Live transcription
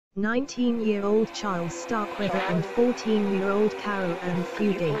19-year-old Charles Starkweather and 14-year-old Caril Ann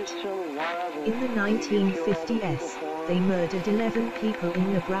Fugate. In the 1950s, they murdered 11 people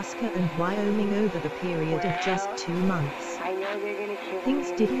in Nebraska and Wyoming over the period of just 2 months.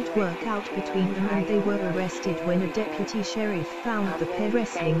 Things didn't work out between them and they were arrested when a deputy sheriff found the pair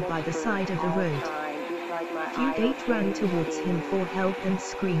wrestling by the side of the road. Fugate ran towards him for help and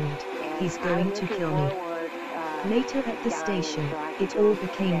screamed, "He's going to kill me." Later at the station, it all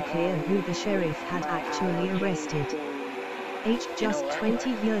became clear who the sheriff had actually arrested. Aged just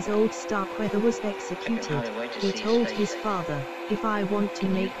 20 years old, Starkweather was executed. He told his father, "If I want to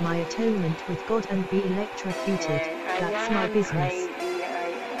make my atonement with God and be electrocuted, that's my business."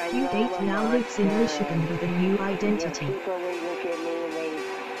 Fugate now lives in Michigan with a new identity. People, they look at me and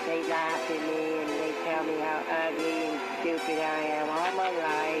they laugh at me and they tell me how ugly and stupid I am all my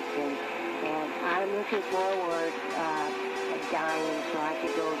life, and I'm looking forward to dying so I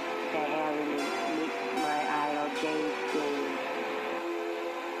could go to heaven and meet my idol James Dean.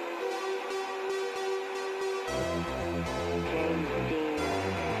 James Dean.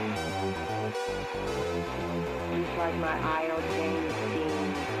 He's like my idol James Dean.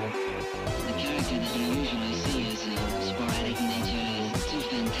 The character that you usually see as sporadic in nature is too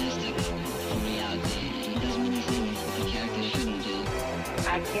fantastic for reality. He does many things that the character shouldn't do.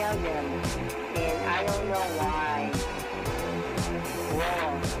 I tell them, and I don't know why.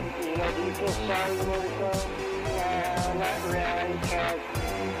 Well, you know, do you feel sorry and everything? No, not really, because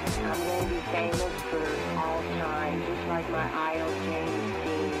I'm going to be famous for all time, just like my idol James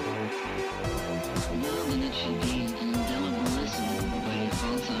Dean. Well, then it should be an indelible lesson where your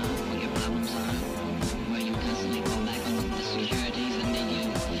faults are, what your problems are, where you constantly fall back on the securities that made you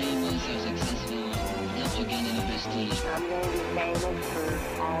famous or successful, helped you gain any prestige. I'm going to be famous for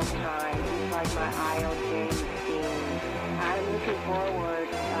all time, just like my idol James Dean. I'm looking forward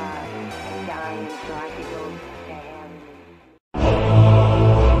to dying so I could go to heaven.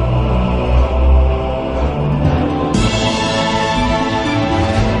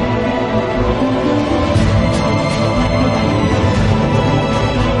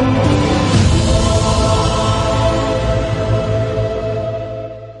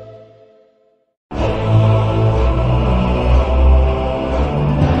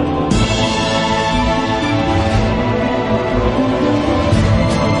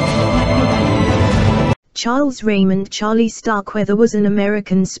 Charles Raymond Charlie Starkweather was an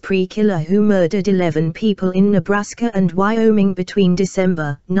American spree killer who murdered 11 people in Nebraska and Wyoming between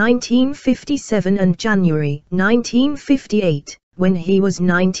December 1957 and January 1958. When he was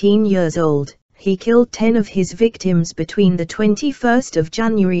 19 years old, he killed 10 of his victims between the 21st of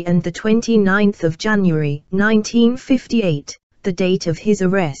January and the 29th of January 1958, the date of his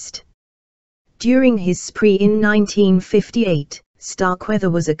arrest. During his spree in 1958,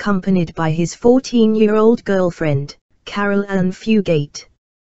 Starkweather was accompanied by his 14-year-old girlfriend, Caril Ann Fugate.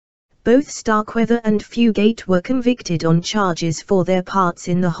 Both Starkweather and Fugate were convicted on charges for their parts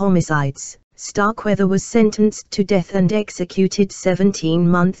in the homicides. Starkweather was sentenced to death and executed 17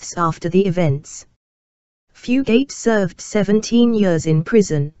 months after the events. Fugate served 17 years in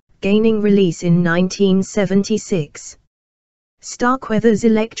prison, gaining release in 1976. Starkweather's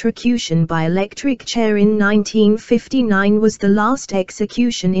electrocution by electric chair in 1959 was the last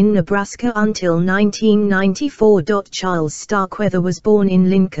execution in Nebraska until 1994. Charles Starkweather was born in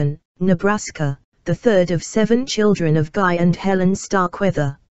Lincoln, Nebraska, the third of 7 children of Guy and Helen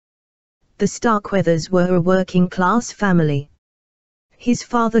Starkweather. The Starkweathers were a working-class family. His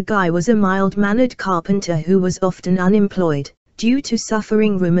father Guy was a mild-mannered carpenter who was often unemployed, due to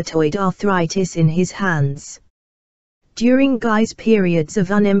suffering rheumatoid arthritis in his hands. During Guy's periods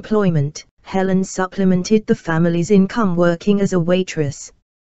of unemployment, Helen supplemented the family's income working as a waitress.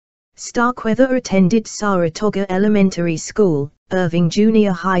 Starkweather attended Saratoga Elementary School, Irving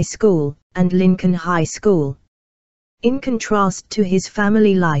Junior High School, and Lincoln High School. In contrast to his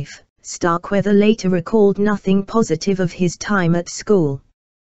family life, Starkweather later recalled nothing positive of his time at school.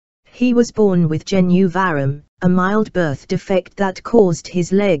 He was born with genu varum, a mild birth defect that caused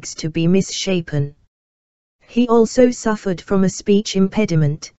his legs to be misshapen. He also suffered from a speech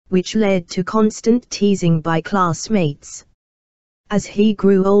impediment, which led to constant teasing by classmates. As he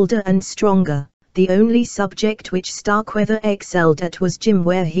grew older and stronger, the only subject which Starkweather excelled at was gym,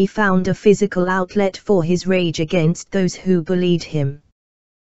 where he found a physical outlet for his rage against those who bullied him.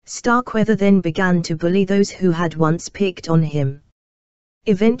 Starkweather then began to bully those who had once picked on him.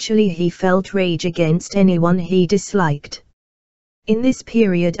 Eventually he felt rage against anyone he disliked. In this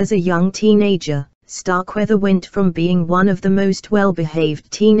period as a young teenager, Starkweather went from being one of the most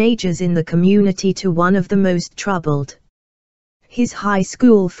well-behaved teenagers in the community to one of the most troubled. His high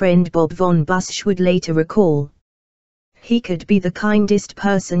school friend Bob von Busch would later recall. "He could be the kindest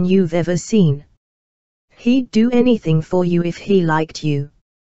person you've ever seen. He'd do anything for you if he liked you.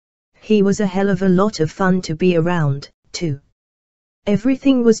 He was a hell of a lot of fun to be around, too.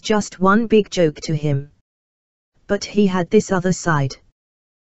 Everything was just one big joke to him. But he had this other side.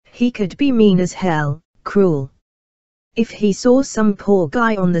 He could be mean as hell, cruel. If he saw some poor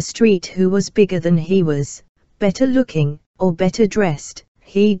guy on the street who was bigger than he was, better looking, or better dressed,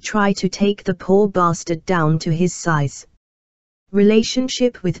 he'd try to take the poor bastard down to his size."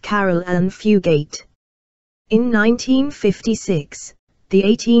 Relationship with Caril Ann Fugate. In 1956, the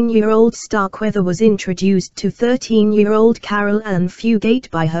 18-year-old Starkweather was introduced to 13-year-old Caril Ann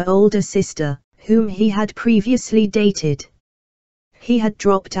Fugate by her older sister, whom he had previously dated. He had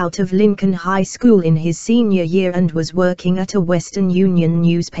dropped out of Lincoln High School in his senior year and was working at a Western Union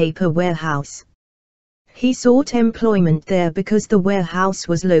newspaper warehouse. He sought employment there because the warehouse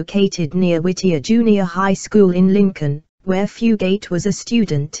was located near Whittier Junior High School in Lincoln, where Fugate was a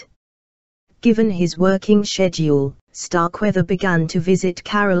student. Given his working schedule, Starkweather began to visit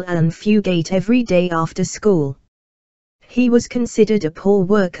Caril Ann Fugate every day after school. He was considered a poor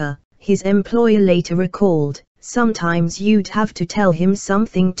worker, his employer later recalled. "Sometimes you'd have to tell him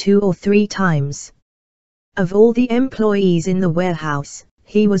something 2 or 3 times. Of all the employees in the warehouse,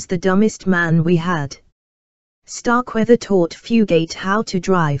 he was the dumbest man we had." Starkweather taught Fugate how to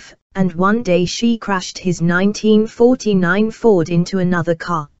drive, and one day she crashed his 1949 Ford into another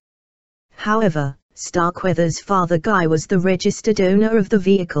car. However, Starkweather's father Guy was the registered owner of the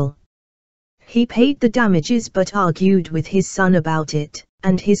vehicle. He paid the damages but argued with his son about it,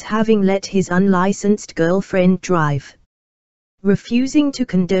 and his having let his unlicensed girlfriend drive. Refusing to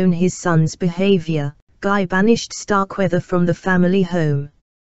condone his son's behavior, Guy banished Starkweather from the family home.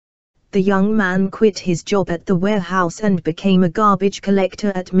 The young man quit his job at the warehouse and became a garbage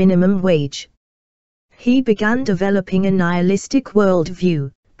collector at minimum wage. He began developing a nihilistic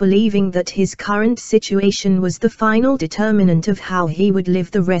worldview, believing that his current situation was the final determinant of how he would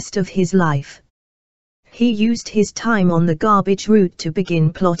live the rest of his life. He used his time on the garbage route to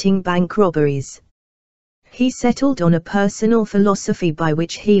begin plotting bank robberies. He settled on a personal philosophy by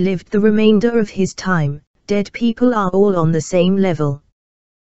which he lived the remainder of his time: dead people are all on the same level.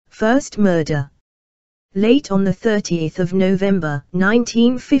 First murder. Late on the 30th of November,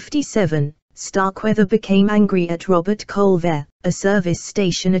 1957, Starkweather became angry at Robert Culver, a service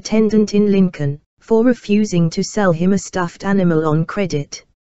station attendant in Lincoln, for refusing to sell him a stuffed animal on credit.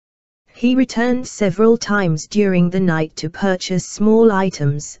 He returned several times during the night to purchase small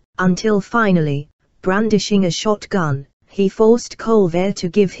items, until finally, brandishing a shotgun, he forced Culver to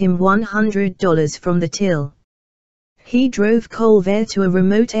give him $100 from the till. He drove Culver to a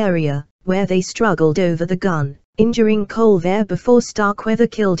remote area, where they struggled over the gun, injuring Culver before Starkweather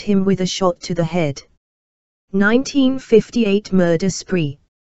killed him with a shot to the head. 1958 murder spree.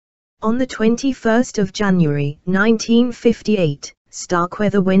 On the 21st of January, 1958,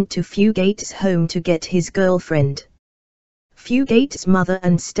 Starkweather went to Fugate's home to get his girlfriend. Fugate's mother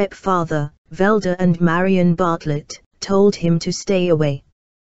and stepfather, Velda and Marion Bartlett, told him to stay away.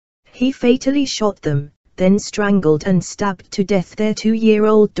 He fatally shot them, then strangled and stabbed to death their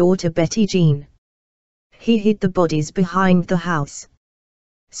 2-year-old daughter Betty Jean. He hid the bodies behind the house.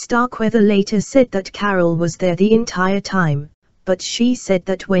 Starkweather later said that Caril was there the entire time, but she said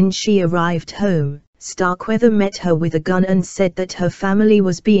that when she arrived home, Starkweather met her with a gun and said that her family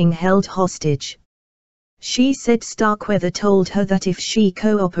was being held hostage. She said Starkweather told her that if she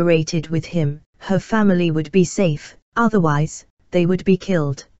cooperated with him, her family would be safe, otherwise, they would be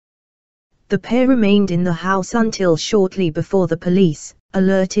killed. The pair remained in the house until shortly before the police,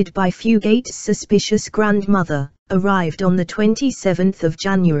 alerted by Fugate's suspicious grandmother, arrived on the 27th of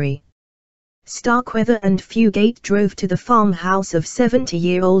January. Starkweather and Fugate drove to the farmhouse of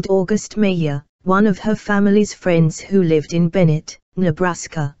 70-year-old August Mayer, one of her family's friends who lived in Bennett,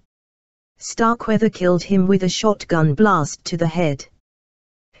 Nebraska. Starkweather killed him with a shotgun blast to the head.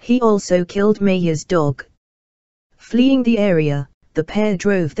 He also killed Mayer's dog. Fleeing the area, the pair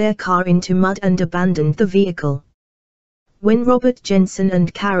drove their car into mud and abandoned the vehicle. When Robert Jensen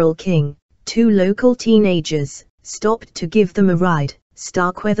and Carol King, 2 local teenagers, stopped to give them a ride,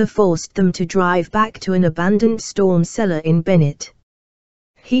 Starkweather forced them to drive back to an abandoned storm cellar in Bennett.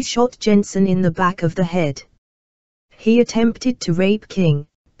 He shot Jensen in the back of the head. He attempted to rape King,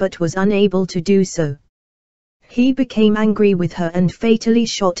 but was unable to do so. He became angry with her and fatally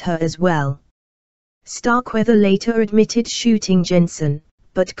shot her as well. Starkweather later admitted shooting Jensen,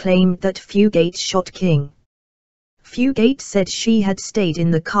 but claimed that Fugate shot King. Fugate said she had stayed in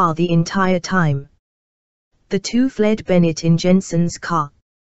the car the entire time. The two fled Bennett in Jensen's car.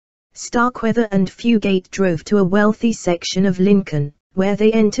 Starkweather and Fugate drove to a wealthy section of Lincoln, where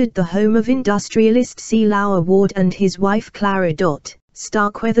they entered the home of industrialist C. Lower Ward and his wife Clara.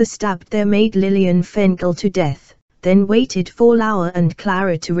 Starkweather stabbed their maid Lillian Fenkel to death, then waited for Lower and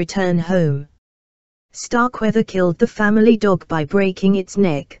Clara to return home. Starkweather killed the family dog by breaking its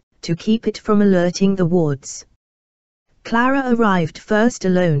neck, to keep it from alerting the Wards. Clara arrived first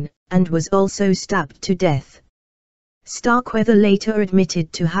alone, and was also stabbed to death. Starkweather later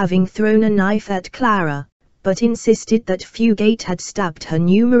admitted to having thrown a knife at Clara, but insisted that Fugate had stabbed her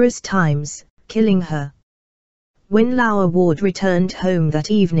numerous times, killing her. When Lower Ward returned home that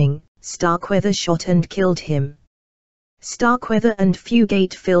evening, Starkweather shot and killed him. Starkweather and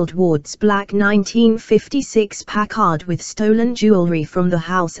Fugate filled Ward's black 1956 Packard with stolen jewelry from the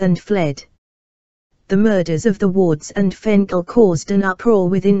house and fled. The murders of the Wards and Fenkel caused an uproar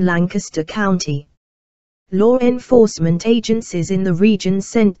within Lancaster County. Law enforcement agencies in the region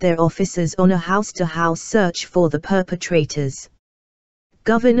sent their officers on a house-to-house search for the perpetrators.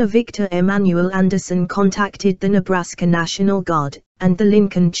 Governor Victor Emanuel Anderson contacted the Nebraska National Guard, and the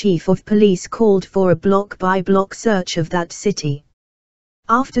Lincoln Chief of Police called for a block-by-block search of that city.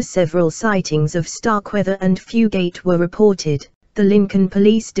 After several sightings of Starkweather and Fugate were reported, the Lincoln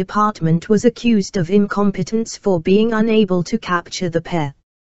Police Department was accused of incompetence for being unable to capture the pair.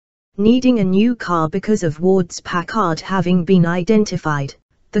 Needing a new car because of Ward's Packard having been identified,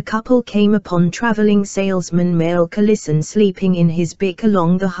 the couple came upon traveling salesman Mel Collison sleeping in his Bic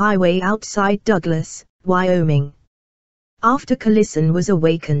along the highway outside Douglas, Wyoming. After Collison was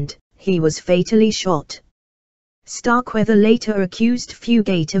awakened, he was fatally shot. Starkweather later accused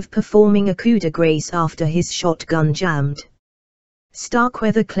Fugate of performing a coup de grace after his shotgun jammed.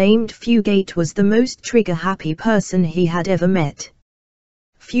 Starkweather claimed Fugate was the most trigger-happy person he had ever met.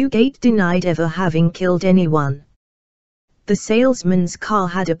 Fugate denied ever having killed anyone. The salesman's car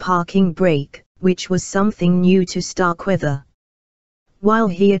had a parking brake, which was something new to Starkweather. While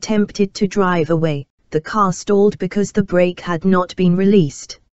he attempted to drive away, the car stalled because the brake had not been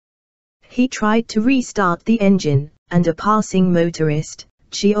released. He tried to restart the engine, and a passing motorist,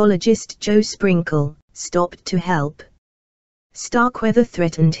 geologist Joe Sprinkle, stopped to help. Starkweather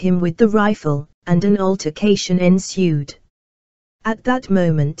threatened him with the rifle, and an altercation ensued. At that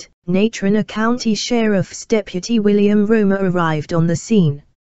moment, Natrona County Sheriff's Deputy William Romer arrived on the scene.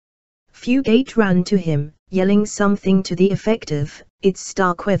 Fugate ran to him, yelling something to the effect of, "It's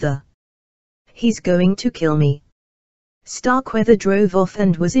Starkweather. He's going to kill me." Starkweather drove off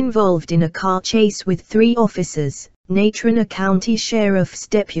and was involved in a car chase with three officers, Natrona County Sheriff's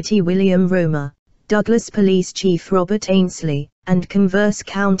Deputy William Romer, Douglas Police Chief Robert Ainsley, and Converse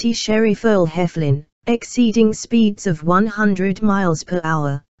County Sheriff Earl Heflin, exceeding speeds of 100 miles per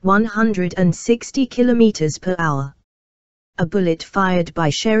hour, 160 kilometers per hour. A bullet fired by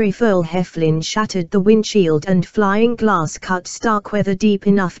Sheriff Earl Heflin shattered the windshield and flying glass cut Starkweather deep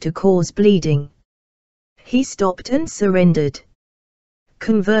enough to cause bleeding. He stopped and surrendered.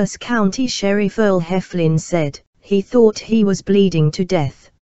 Converse County Sheriff Earl Heflin said, he thought he was bleeding to death.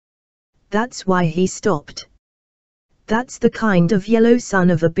 That's why he stopped. That's the kind of yellow son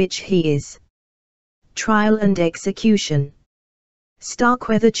of a bitch he is. Trial and execution.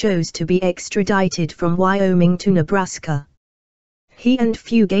 Starkweather chose to be extradited from Wyoming to Nebraska. He and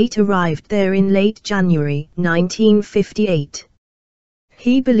Fugate arrived there in late January 1958.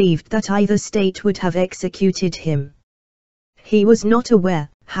 He believed that either state would have executed him. He was not aware,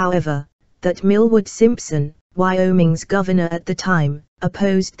 however, that Millward Simpson, Wyoming's governor at the time,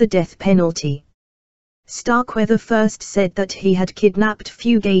 opposed the death penalty. Starkweather first said that he had kidnapped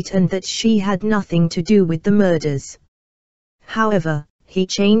Fugate and that she had nothing to do with the murders. However, he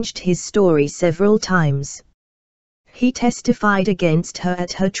changed his story several times. He testified against her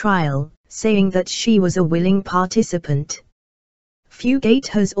at her trial, saying that she was a willing participant. Fugate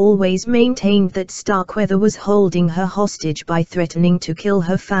has always maintained that Starkweather was holding her hostage by threatening to kill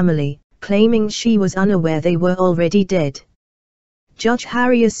her family, claiming she was unaware they were already dead. Judge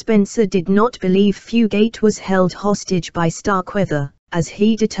Harrier Spencer did not believe Fugate was held hostage by Starkweather, as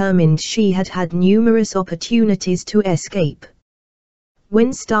he determined she had had numerous opportunities to escape.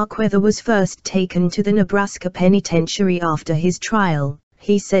 When Starkweather was first taken to the Nebraska penitentiary after his trial,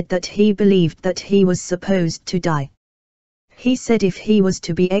 he said that he believed that he was supposed to die. He said if he was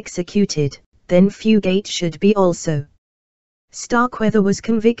to be executed, then Fugate should be also. Starkweather was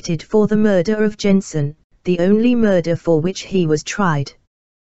convicted for the murder of Jensen, the only murder for which he was tried.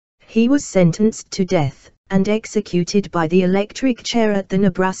 He was sentenced to death, and executed by the electric chair at the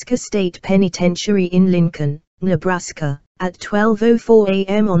Nebraska State Penitentiary in Lincoln, Nebraska, at 12:04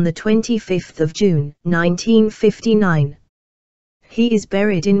 a.m. on the 25th of June, 1959. He is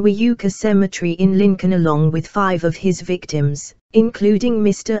buried in Wyoming Cemetery in Lincoln along with 5 of his victims, including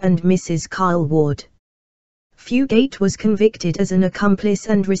Mr. and Mrs. Kyle Ward. Fugate was convicted as an accomplice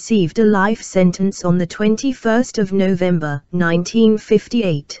and received a life sentence on the 21st of November,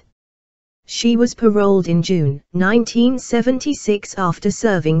 1958. She was paroled in June 1976 after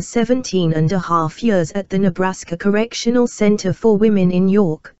serving 17.5 years at the Nebraska Correctional Center for Women in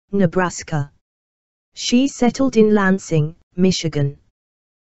York, Nebraska. She settled in Lansing, Michigan.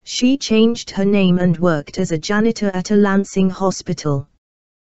 She changed her name and worked as a janitor at a Lansing hospital.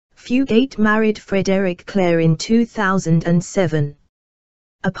 Fugate married Frederick Clare in 2007.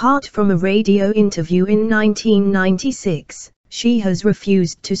 Apart from a radio interview in 1996, she has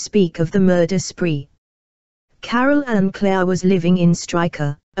refused to speak of the murder spree. Caril Ann Clare was living in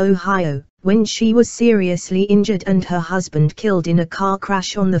Stryker, Ohio, when she was seriously injured and her husband killed in a car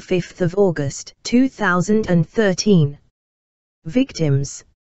crash on the 5th of August, 2013. Victims: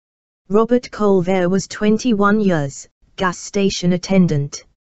 Robert Colvare was 21 years, gas station attendant.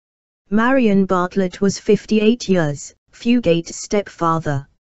 Marion Bartlett was 58 years, Fugate's stepfather.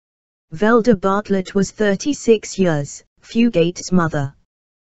 Velda Bartlett was 36 years, Fugate's mother.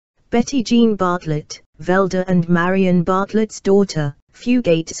 Betty Jean Bartlett, Velda and Marion Bartlett's daughter,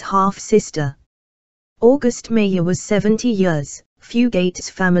 Fugate's half-sister. August Mayer was 70 years, Fugate's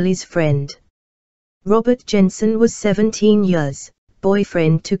family's friend. Robert Jensen was 17 years,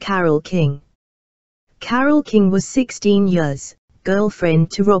 boyfriend to Carol King. Carol King was 16 years,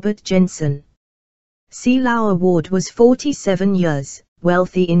 girlfriend to Robert Jensen. Celia Ward was 47 years,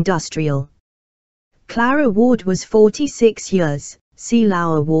 wealthy industrial. Clara Ward was 46 years,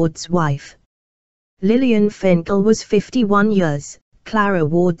 Celia Ward's wife. Lillian Fenkel was 51 years, Clara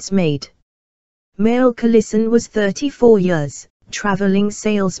Ward's maid. Mel Collison was 34 years, traveling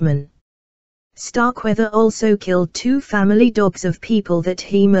salesman. Starkweather also killed 2 family dogs of people that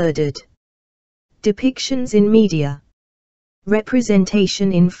he murdered. Depictions in media.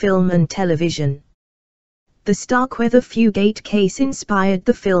 Representation in film and television. The Starkweather-Fugate case inspired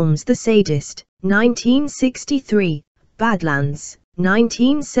the films The Sadist, 1963, Badlands,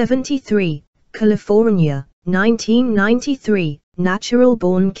 1973, California, 1993, Natural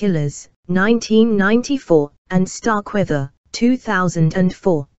Born Killers, 1994, and Starkweather,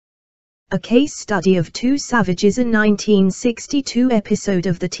 2004. A case study of 2 Savages, a 1962 episode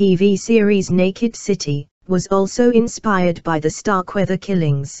of the TV series Naked City, was also inspired by the Starkweather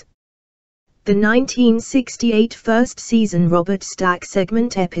killings. The 1968 first season Robert Stack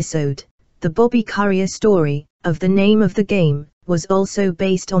segment episode, The Bobby Courier Story, of The Name of the Game, was also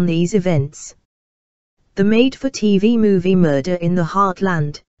based on these events. The made-for-TV movie Murder in the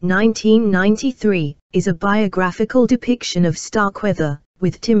Heartland, 1993, is a biographical depiction of Starkweather,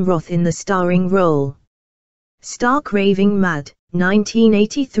 with Tim Roth in the starring role. Stark Raving Mad,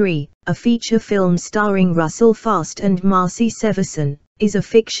 1983, a feature film starring Russell Fast and Marcy Severson, is a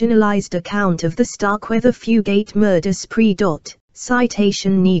fictionalized account of the Starkweather-Fugate murder spree.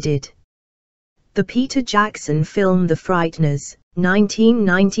 Citation needed. The Peter Jackson film The Frighteners,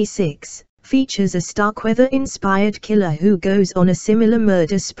 1996, features a Starkweather-inspired killer who goes on a similar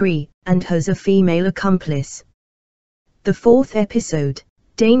murder spree, and has a female accomplice. The 4th episode,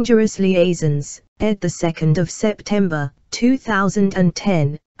 Dangerous Liaisons, aired the 2nd of September,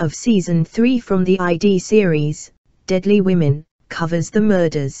 2010, of Season 3 from the ID series, Deadly Women, covers the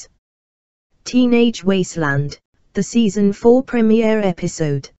murders. Teenage Wasteland, the Season 4 premiere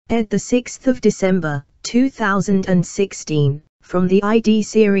episode, aired the 6th of December, 2016, from the ID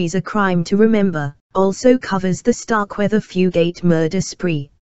series A Crime to Remember, also covers the Starkweather-Fugate murder spree.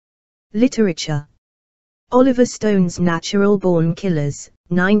 Literature. Oliver Stone's Natural Born Killers,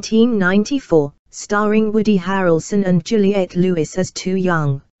 1994, starring Woody Harrelson and Juliette Lewis as 2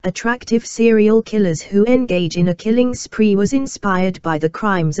 young, attractive serial killers who engage in a killing spree, was inspired by the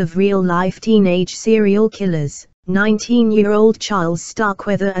crimes of real-life teenage serial killers, 19-year-old Charles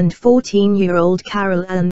Starkweather and 14-year-old Caril Ann